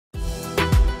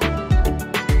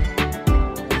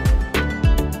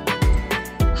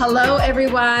Hello,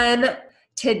 everyone.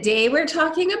 Today we're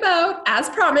talking about, as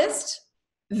promised,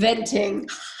 venting.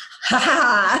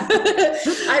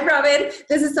 I'm Robin.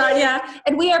 This is Sonia,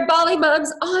 and we are Bolly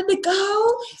moms on the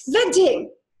go,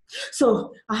 venting.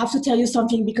 So I have to tell you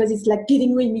something because it's like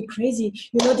getting me crazy.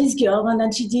 You know, this girl, and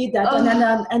then she did that,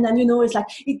 and then you know, it's like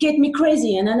it get me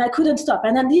crazy, and then I couldn't stop,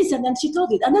 and then this, and then she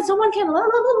told it, and then someone came, blah,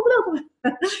 blah, blah,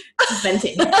 blah.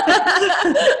 Venting.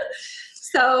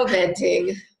 So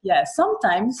venting. Yeah,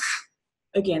 sometimes,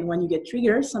 again, when you get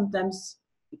triggered, sometimes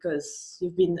because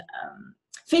you've been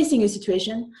facing a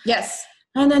situation. Yes.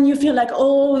 And then you feel like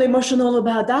all emotional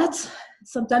about that.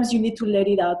 Sometimes you need to let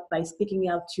it out by speaking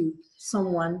out to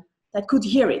someone that could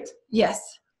hear it. Yes.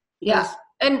 Yeah.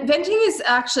 And venting is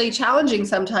actually challenging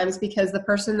sometimes because the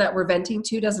person that we're venting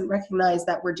to doesn't recognize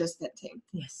that we're just venting.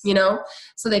 Yes. You know?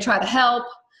 So they try to help,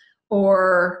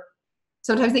 or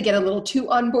sometimes they get a little too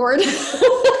on board.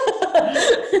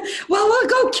 Well, we'll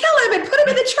go kill him and put him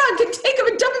in the trunk and take him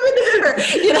and dump him in the river.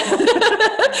 You know?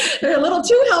 They're a little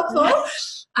too helpful.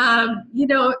 You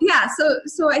know, yeah.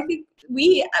 So I think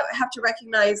we have to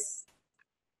recognize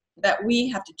that we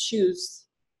have to choose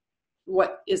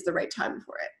what is the right time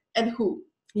for it and who.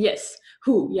 Yes,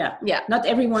 who, yeah. Yeah. Not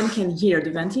everyone can hear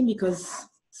the venting because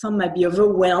some might be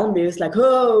overwhelmed. It's like,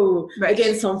 oh, right.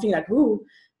 Again, something like, oh.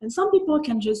 And some people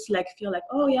can just like feel like,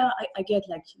 oh yeah, I get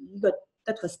like you got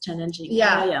that was challenging.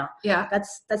 Yeah. Oh, yeah.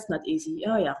 That's not easy.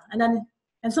 Oh yeah.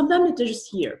 And sometimes they're just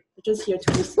here. They're just here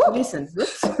to listen.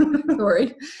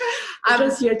 Sorry. They're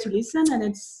just here to listen, and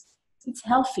it's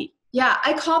healthy. Yeah,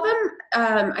 I call them.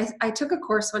 I took a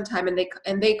course one time,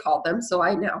 and they called them. So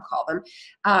I now call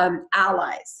them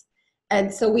allies.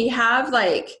 And so we have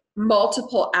like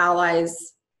multiple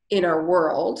allies in our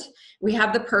world. We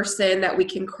have the person that we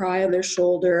can cry on their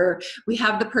shoulder. We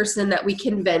have the person that we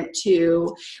can vent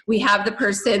to. We have the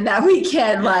person that we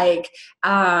can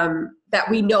that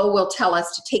we know will tell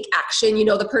us to take action. You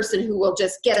know, the person who will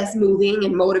just get us moving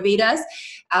and motivate us.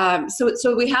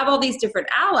 So we have all these different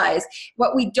allies.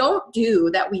 What we don't do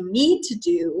that we need to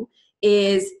do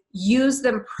is use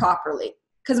them properly,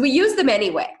 because we use them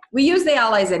anyway. We use the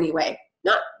allies anyway.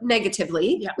 Not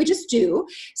negatively, yeah. We just do.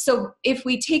 So if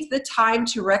we take the time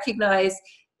to recognize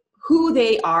who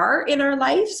they are in our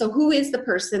life, so who is the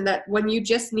person that when you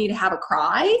just need to have a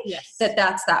cry, yes.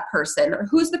 that's that person, or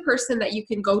who's the person that you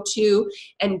can go to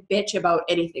and bitch about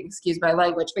anything, excuse my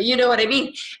language, but you know what I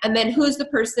mean. And then who's the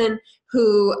person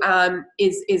who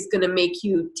is going to make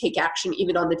you take action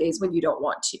even on the days when you don't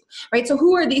want to, right? So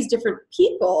who are these different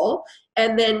people?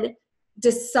 And then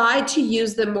decide to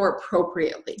use them more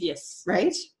appropriately. Yes.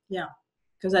 Right? Yeah.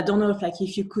 Because I don't know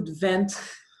if you could vent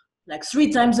like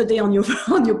 3 times a day on your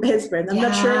best friend. I'm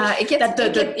not sure. It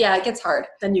gets hard.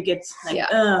 Then you get like,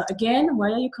 again,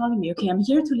 why are you calling me? Okay, I'm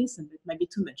here to listen. It might be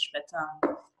too much, but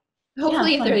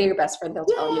hopefully if they're your best friend, they'll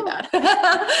tell you that.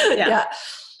 Yeah.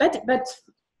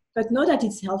 But know that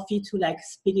it's healthy to like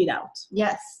speak it out.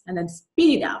 Yes. And then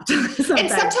spit it out. And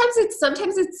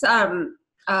sometimes it's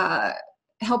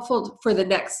helpful for the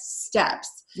next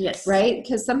steps. Yes. Right?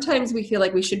 Because sometimes we feel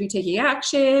like we should be taking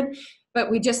action,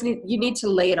 but you need to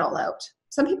lay it all out.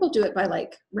 Some people do it by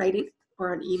like writing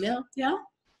or an email. Yeah.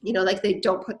 You know, like they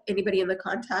don't put anybody in the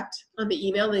contact on the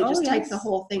email. They just type the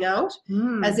whole thing out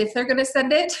as if they're going to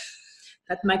send it.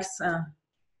 That makes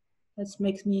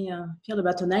me feel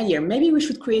about an idea. Maybe we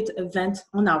should create a vent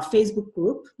on our Facebook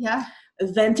group. Yeah. A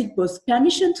venting post,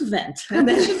 permission to vent.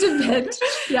 Permission to vent.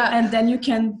 Yeah. And then you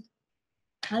can,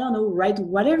 I don't know, write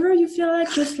whatever you feel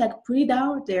like, just like put it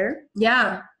out there.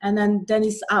 Yeah. And then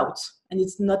it's out. And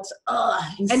it's not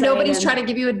and nobody's trying to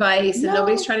give you advice, and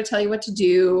nobody's trying to tell you what to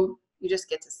do. You just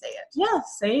get to say it. Yeah,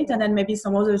 say it. And then maybe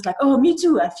some others like, oh, me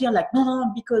too. I feel like,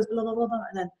 because blah, blah, blah, blah.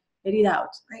 And then let it out.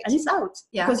 Right. And it's out.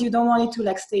 Yeah. Because you don't want it to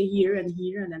like stay here and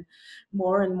then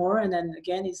more and more. And then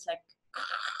again, it's like,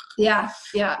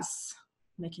 it's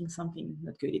making something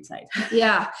not good inside.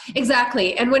 Yeah,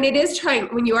 exactly. And when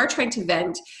you are trying to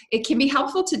vent, it can be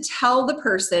helpful to tell the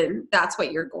person that's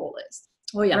what your goal is.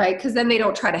 Oh yeah. Right. Because then they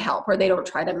don't try to help, or they don't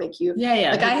try to make you.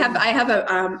 Yeah. Like I have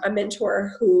a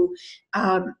mentor who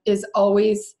is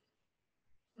always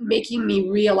making me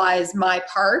realize my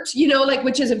part, you know, like,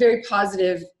 which is a very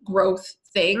positive growth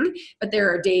thing, but there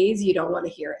are days you don't want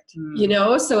to hear it, you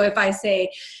know? So if I say,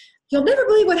 you'll never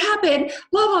believe what happened,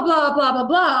 blah, blah, blah, blah, blah,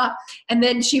 blah. And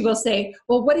then she will say,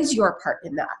 well, what is your part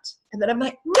in that? And then I'm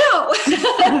like, no,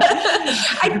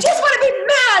 I just want to be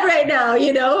mad right now,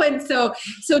 you know? And so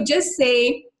just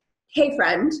say, hey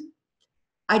friend,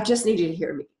 I just need you to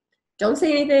hear me. Don't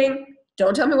say anything.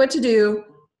 Don't tell me what to do.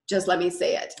 Just let me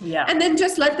say it. Yeah. And then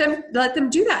just let them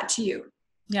do that to you.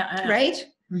 Yeah. Right?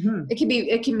 Mm-hmm.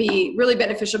 It can be really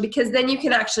beneficial because then you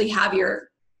can actually have your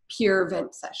pure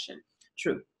vent session.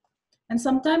 True. And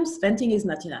sometimes venting is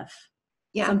not enough.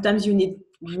 Yeah. Sometimes you need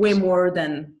way more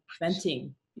than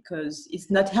venting because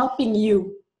it's not helping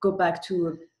you go back to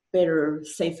a better,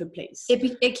 safer place.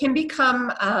 It can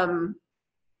become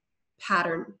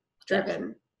pattern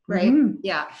driven, right? Mm-hmm.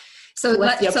 Yeah. So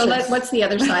what's the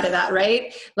other side of that,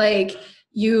 right? Like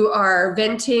you are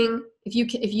venting.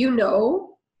 If you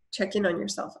know, check in on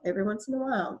yourself every once in a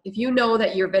while. If you know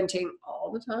that you're venting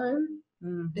all the time,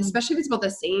 especially if it's about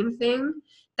the same thing,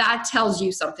 that tells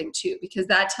you something too, because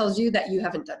that tells you that you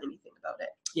haven't done anything about it.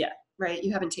 Yeah. Right?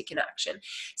 You haven't taken action.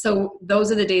 So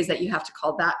those are the days that you have to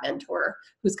call that mentor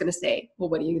who's going to say, well,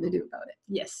 what are you going to do about it?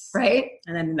 Yes. Right?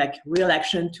 And then like real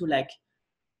action to like,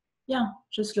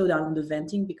 just slow down on the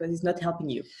venting because it's not helping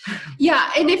you. Yeah.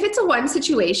 And if it's a one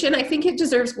situation, I think it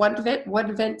deserves one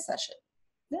vent session.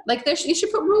 Yeah. Like you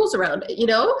should put rules around it,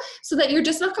 so that you're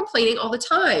just not complaining all the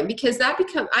time, because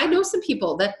I know some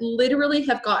people that literally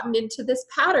have gotten into this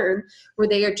pattern where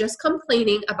they are just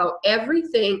complaining about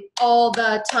everything all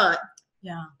the time.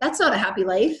 Yeah. That's not a happy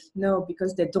life. No,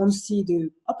 because they don't see the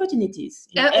opportunities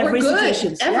in every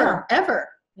situation. Ever.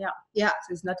 Yeah. Yeah.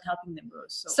 So it's not helping them grow.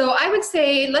 So I would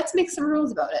say, let's make some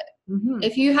rules about it. Mm-hmm.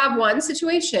 If you have one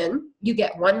situation, you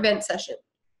get one vent session,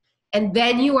 and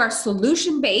then you are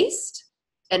solution-based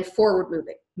and forward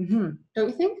moving. Mm-hmm. Don't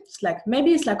you think? It's like,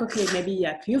 okay, maybe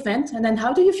you vent, and then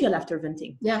how do you feel after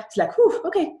venting? Yeah. It's like, whew,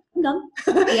 okay, I'm done.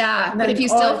 Yeah. But if you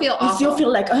still feel awful. You still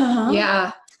feel like,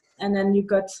 yeah. And then you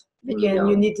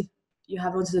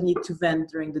have also the need to vent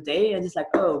during the day, and it's like,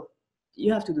 oh,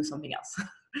 you have to do something else.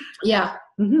 Yeah.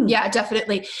 Mm-hmm. Yeah,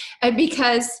 definitely. And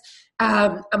because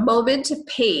a moment of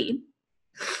pain,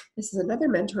 this is another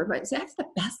mentor of mine. See, that's the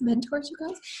best mentors, you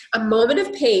guys. A moment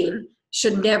of pain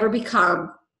should never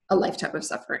become a lifetime of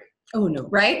suffering. Oh, no.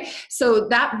 Right? So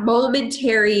that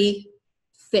momentary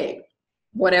thing,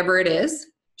 whatever it is,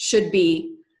 should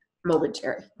be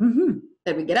momentary. Mm-hmm.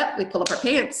 Then we get up, we pull up our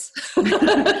pants.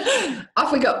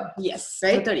 Off we go. Yes,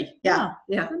 right? Totally. Yeah.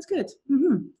 That's good.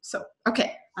 Mm-hmm. So,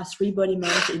 okay. Our 3 body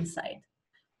minds inside.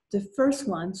 The first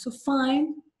one, so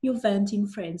find your venting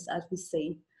friends, as we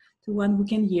say. The one who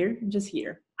can hear, just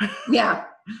hear. Yeah.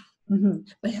 Mm-hmm.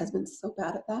 My husband's so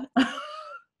bad at that.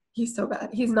 He's so bad.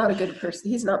 He's not a good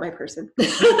person. He's not my person.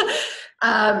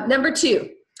 Number 2,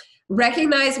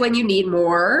 recognize when you need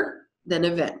more than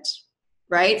a vent,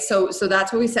 right? So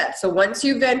that's what we said. So once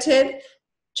you vented,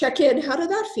 check in. How did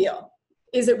that feel?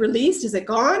 Is it released? Is it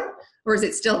gone? Or is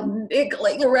it still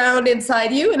niggling around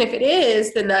inside you? And if it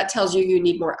is, then that tells you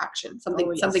need more action. Something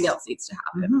else needs to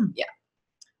happen. Mm-hmm. Yeah.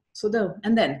 So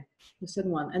and then you said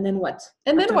one, and then what?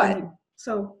 And then what? Venting.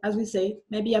 So as we say,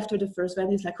 maybe after the first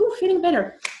vent, it's like, oh, feeling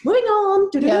better. Moving on.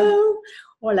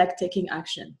 Or like taking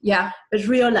action. Yeah. But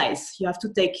realize you have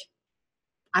to take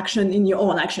action in your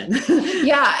own action.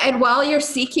 Yeah. And while you're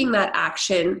seeking that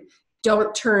action,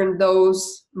 don't turn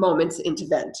those moments into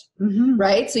vent. Mm-hmm.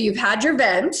 Right? So you've had your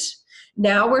vent.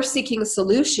 Now we're seeking a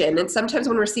solution. And sometimes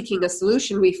when we're seeking a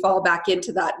solution, we fall back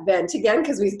into that vent again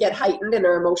because we get heightened and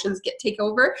our emotions take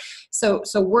over. So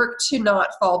work to not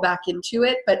fall back into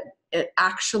it, but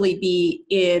actually be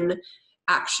in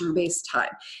action-based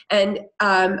time. And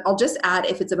I'll just add,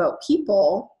 if it's about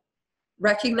people,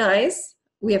 recognize,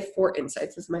 we have 4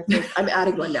 insights. This is my first, I'm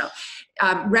adding one now.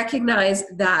 Recognize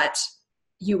that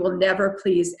you will never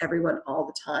please everyone all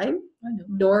the time,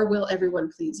 nor will everyone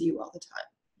please you all the time.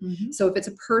 Mm-hmm. So if it's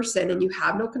a person and you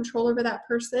have no control over that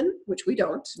person, which we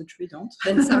don't,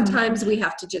 then sometimes we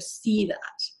have to just see that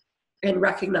and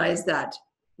recognize that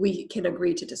we can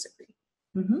agree to disagree.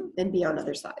 Mm-hmm. And be on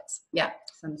other sides. Yeah.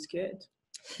 Sounds good.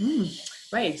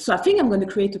 Right. So I think I'm going to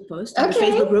create a post on the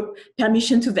Facebook group,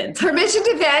 Permission to Vent. Permission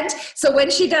to vent. So when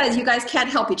she does, you guys can't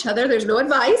help each other. There's no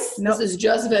advice. No. This is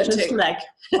just venting. Just like,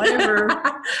 whatever.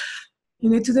 You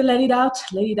need to let it out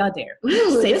there.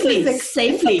 Ooh, safely.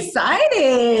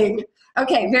 Exciting.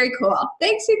 Okay, very cool.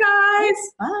 Thanks, you guys.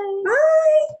 Bye.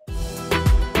 Bye.